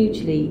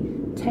hugely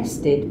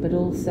tested, but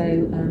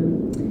also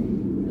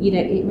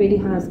it really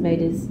has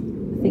made us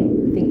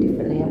think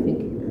differently, I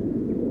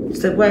think.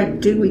 So where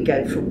do we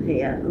go from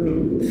here? I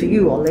mean, for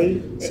you,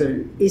 Oli,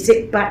 is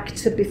it back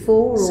to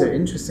before? Or? So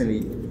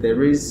interestingly,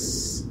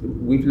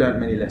 we've learnt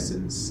many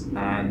lessons,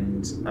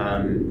 and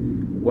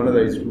one of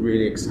those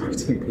really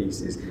exciting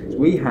pieces is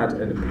we had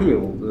an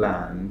appeal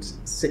land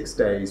 6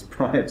 days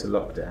prior to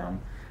lockdown,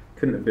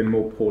 couldn't have been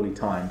more poorly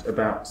timed,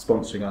 about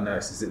sponsoring our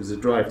nurses. It was a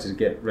drive to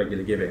get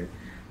regular giving,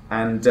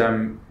 and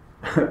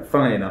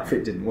funnily enough,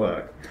 it didn't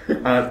work.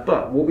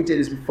 But what we did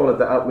is we followed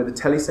that up with a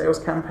telesales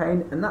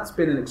campaign, and that's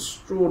been an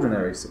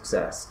extraordinary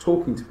success,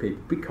 talking to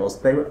people because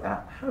they were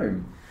at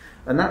home.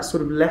 And that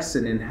sort of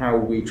lesson in how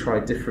we try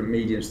different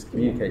mediums to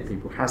communicate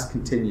people has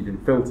continued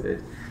and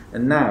filtered.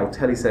 And now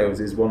telesales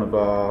is one of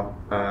our,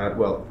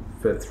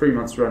 for 3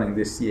 months running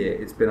this year,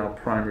 it's been our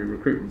primary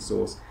recruitment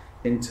source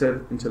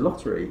into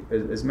lottery,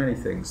 as many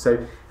things. So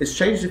it's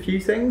changed a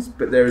few things,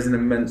 but there is an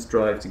immense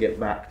drive to get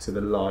back to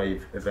the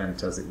live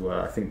event, as it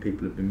were. I think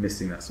people have been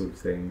missing that sort of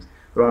things.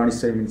 There are only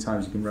so many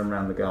times you can run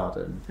around the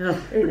garden.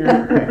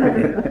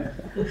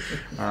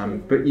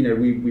 But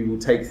we will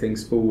take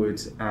things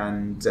forward,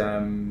 and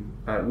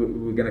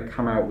we're going to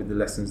come out with the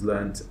lessons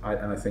learned,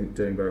 and I think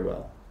doing very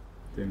well.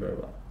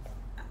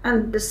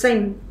 And the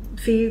same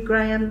for you,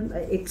 Graham.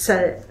 It's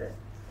a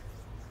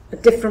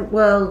different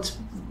world,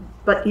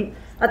 but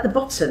at the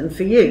bottom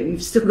for you,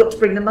 you've still got to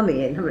bring the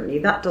money in, haven't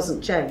you? That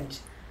doesn't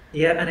change.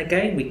 Yeah, and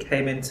again, we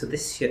came into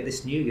this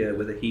new year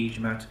with a huge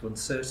amount of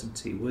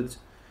uncertainty. Would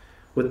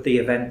the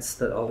events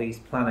that Oli's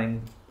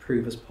planning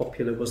prove as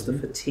popular? Was the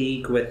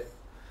fatigue with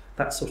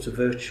that sort of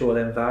virtual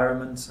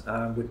environment?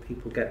 Would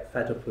people get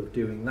fed up of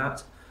doing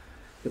that?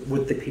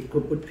 Would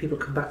people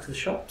come back to the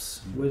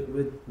shops?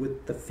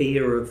 Would the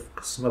fear of,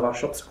 some of our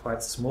shops are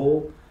quite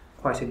small,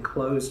 quite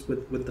enclosed,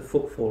 would the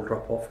footfall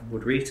drop off, and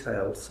would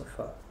retail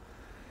suffer?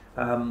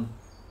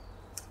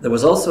 There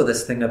was also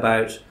this thing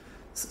about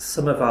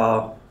some of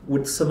our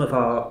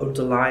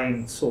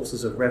underlying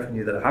sources of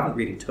revenue that I haven't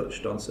really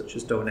touched on, such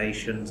as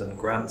donations and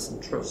grants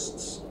and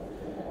trusts,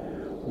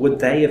 would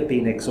they have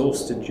been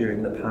exhausted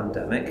during the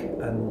pandemic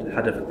and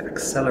had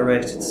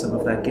accelerated some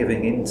of their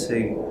giving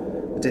into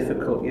the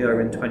difficult year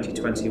in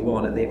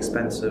 2021 at the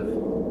expense of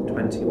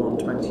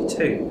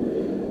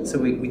 21-22? So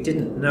we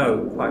didn't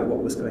know quite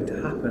what was going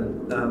to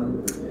happen.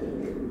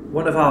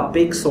 One of our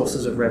big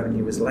sources of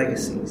revenue is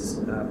legacies.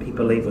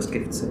 People leave us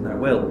gifts in their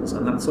wills,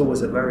 and that's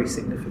always a very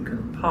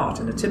significant part.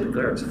 In a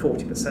typical year, it's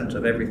 40%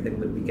 of everything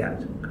that we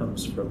get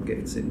comes from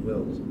gifts in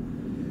wills.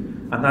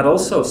 And that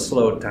also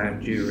slowed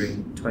down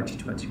during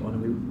 2021,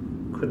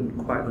 and we couldn't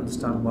quite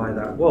understand why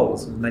that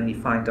was. And then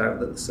you find out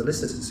that the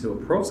solicitors who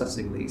are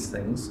processing these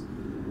things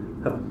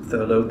have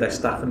furloughed their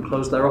staff and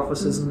closed their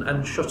offices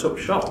and shut up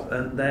shop,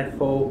 and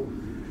therefore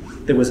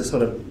there was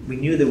we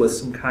knew there was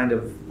some kind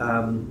of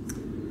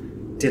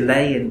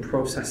delay in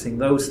processing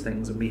those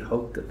things, and we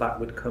hoped that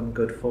would come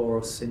good for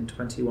us in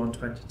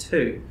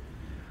 21-22.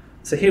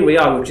 So here we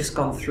are, we've just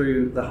gone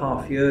through the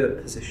half-year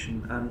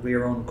position, and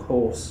we're on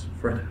course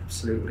for an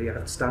absolutely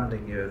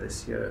outstanding year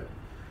this year.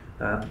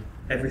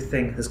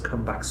 Everything has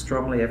come back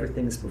strongly,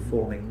 everything is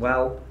performing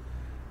well,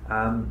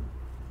 and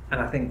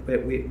I think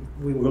that we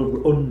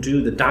will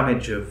undo the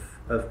damage of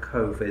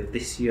COVID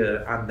this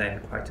year and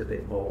then quite a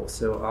bit more.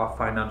 So our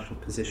financial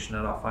position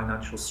and our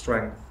financial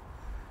strength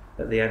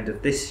at the end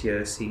of this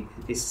year is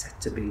set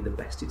to be the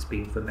best it's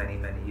been for many,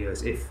 many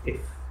years, if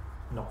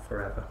not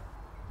forever.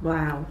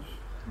 Wow.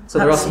 So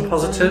there are some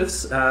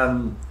positives.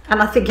 And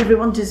I think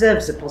everyone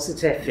deserves a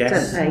positive,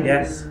 don't they?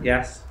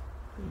 Yes.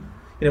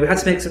 We had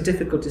to make some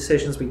difficult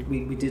decisions.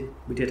 We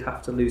did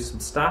have to lose some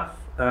staff,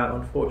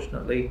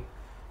 unfortunately,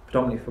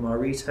 predominantly from our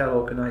retail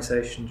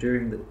organisation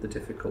during the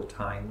difficult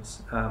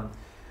times.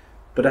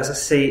 But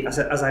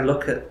as I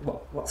look at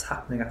what's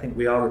happening, I think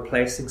we are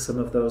replacing some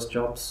of those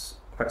jobs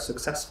quite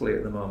successfully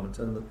at the moment,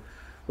 and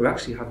we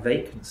actually have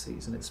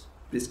vacancies, and it's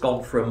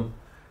gone from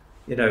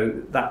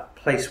that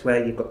place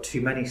where you've got too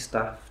many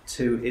staff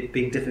to it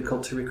being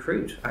difficult to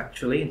recruit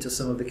actually into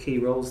some of the key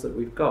roles that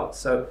we've got.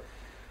 So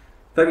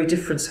very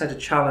different set of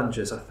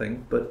challenges, I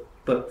think, but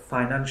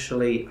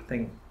financially I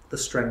think the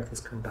strength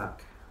has come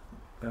back.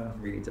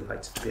 I'm really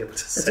delighted to be able to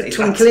say There's a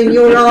twinkle in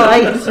your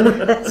eye.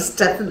 That's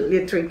definitely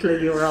a twinkle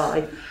in your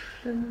eye.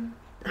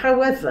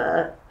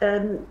 However,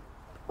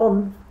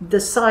 on the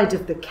side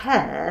of the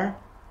care,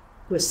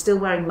 we're still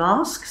wearing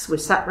masks. We're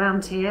sat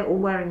round here all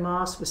wearing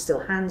masks. We're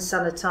still hand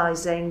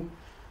sanitising.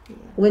 Yeah.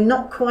 We're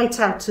not quite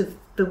out of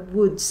the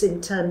woods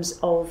in terms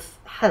of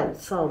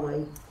health, are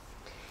we?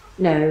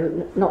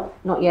 No,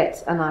 not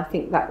yet, and I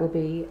think that will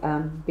be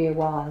a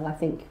while. I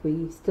think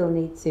we still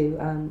need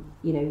to,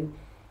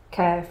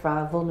 care for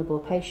our vulnerable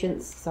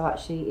patients. So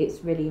actually,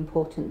 it's really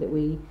important that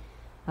we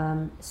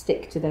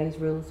stick to those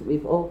rules that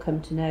we've all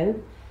come to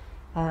know.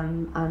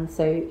 And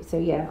so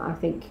yeah, I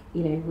think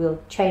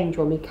we'll change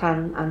when we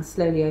can and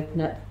slowly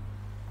open up.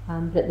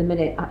 But at the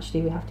minute,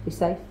 actually, we have to be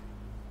safe.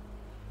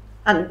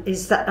 And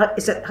has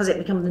it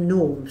become the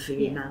norm for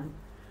you now?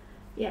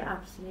 Yeah,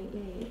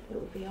 absolutely. It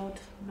would be odd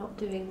not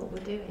doing what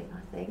we're doing,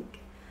 I think.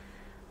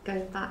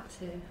 Going back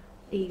to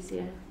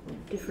easier,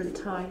 different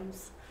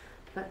times.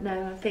 But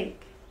no, I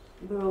think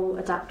we're all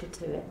adapted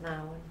to it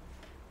now.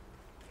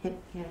 And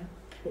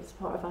it's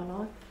part of our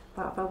life,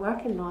 part of our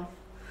working life.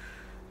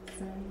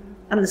 So,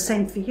 and the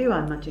same for you,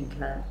 I imagine,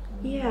 Claire.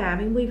 Yeah, I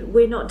mean,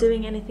 we're not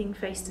doing anything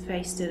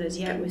face-to-face still as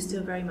yet. We're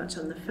still very much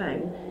on the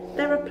phone.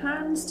 There are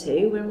plans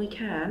to, when we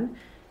can.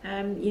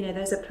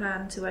 There's a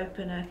plan to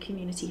open a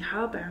community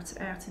hub out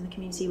in the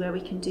community where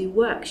we can do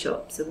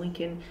workshops and we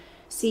can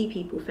see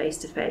people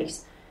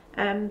face-to-face.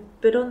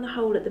 But on the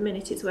whole, at the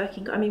minute, it's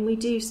working. I mean, we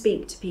do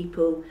speak to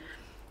people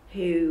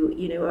who,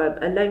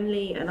 are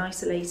lonely and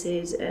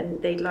isolated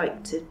and they'd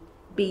like to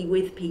be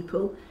with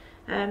people.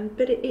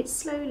 But it's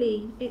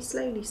slowly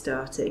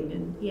starting,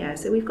 and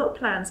so we've got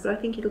plans, but I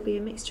think it'll be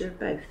a mixture of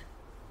both.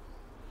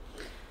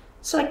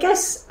 So I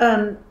guess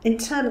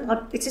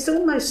it is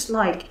almost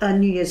like a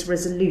New Year's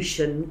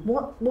resolution.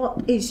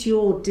 What is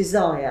your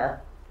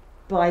desire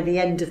by the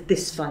end of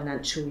this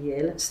financial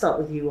year? Let's start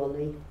with you,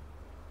 Oli.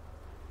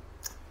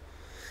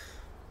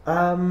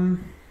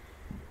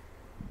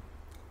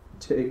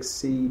 To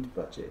exceed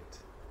budget.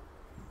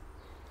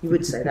 You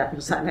would say that,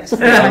 you're sat next to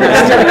me.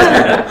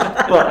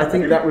 But I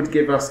think that would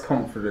give us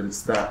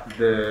confidence that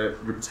the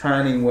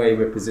returning way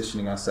we're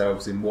positioning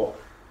ourselves in what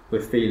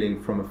we're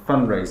feeling from a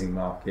fundraising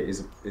market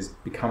is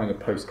becoming a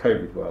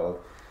post-COVID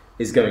world,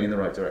 is going in the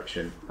right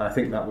direction. And I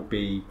think that would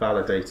be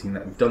validating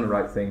that we've done the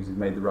right things, we've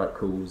made the right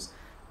calls,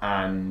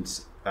 and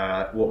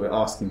what we're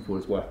asking for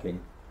is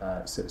working.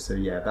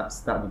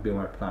 That would be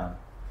my plan.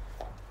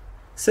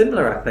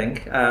 Similar, I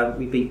think.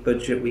 We beat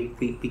budget. We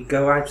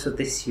go out of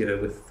this year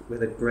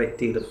with a great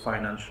deal of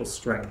financial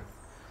strength.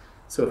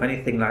 So if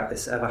anything like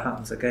this ever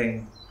happens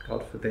again,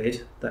 God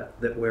forbid,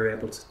 that we're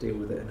able to deal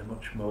with it in a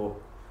much more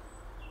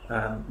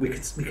we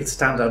could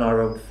stand on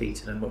our own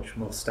feet in a much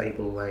more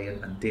stable way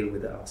and deal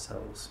with it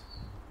ourselves.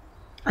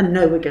 And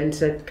know we're going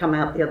to come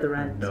out the other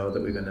end. And know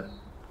that we're going to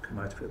come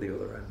out of it the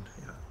other end.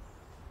 Yeah.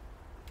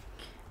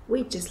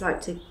 We'd just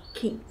like to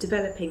keep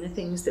developing the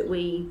things that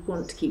we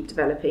want to keep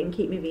developing,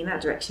 keep moving in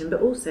that direction,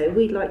 but also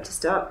we'd like to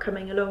start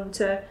coming along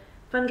to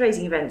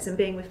fundraising events and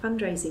being with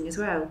fundraising as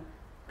well.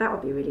 That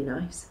would be really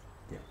nice.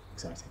 Yeah,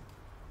 exciting.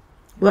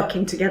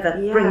 Working together,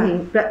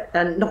 bringing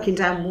and knocking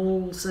down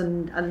walls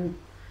and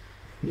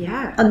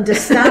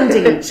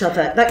understanding each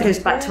other. That goes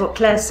back to what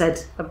Claire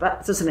said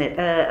about, doesn't it?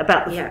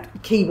 About the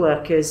key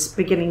workers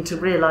beginning to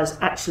realise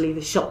actually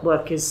the shop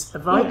workers are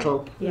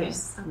vital. Yeah.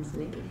 Yes,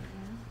 absolutely.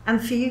 Yeah.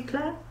 And for you,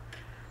 Claire?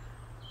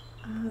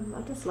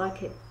 I just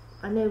like it.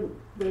 I know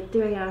we're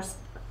doing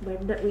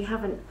we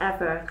haven't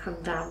ever come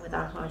down with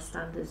our high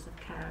standards of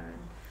care,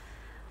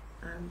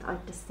 and I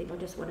just think I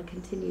just want to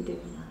continue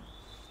doing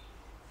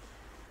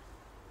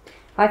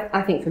that.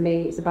 I think for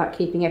me it's about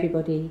keeping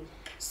everybody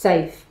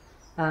safe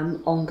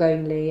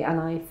ongoingly, and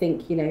I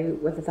think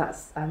whether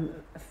that's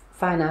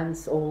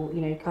finance or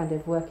kind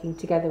of working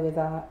together with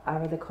our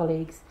other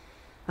colleagues,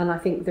 and I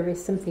think there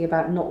is something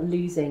about not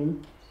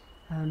losing.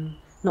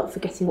 Not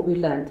forgetting what we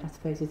learned, I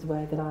suppose, is the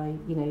way that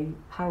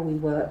how we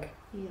work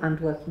and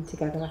working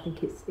together. I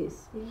think it's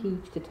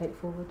huge to take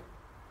forward.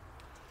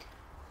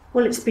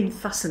 Well, it's been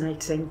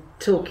fascinating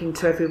talking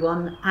to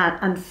everyone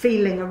and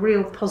feeling a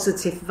real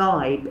positive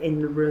vibe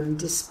in the room,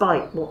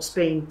 despite what's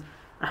been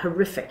a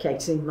horrific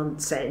 18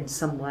 months in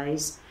some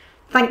ways.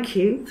 Thank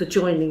you for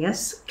joining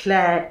us,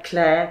 Claire,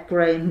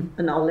 Graham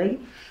and Oli.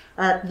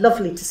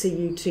 Lovely to see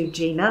you too,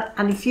 Gina.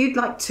 And if you'd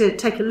like to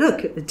take a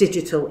look at the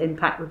digital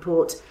impact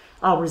report,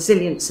 our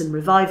resilience and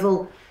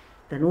revival,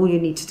 then all you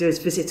need to do is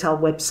visit our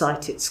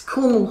website. It's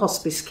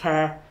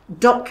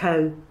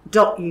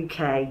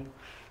cornwallhospicecare.co.uk.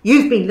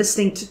 You've been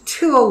listening to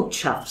Two Old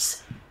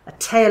Chuffs, a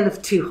tale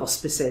of two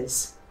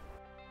hospices.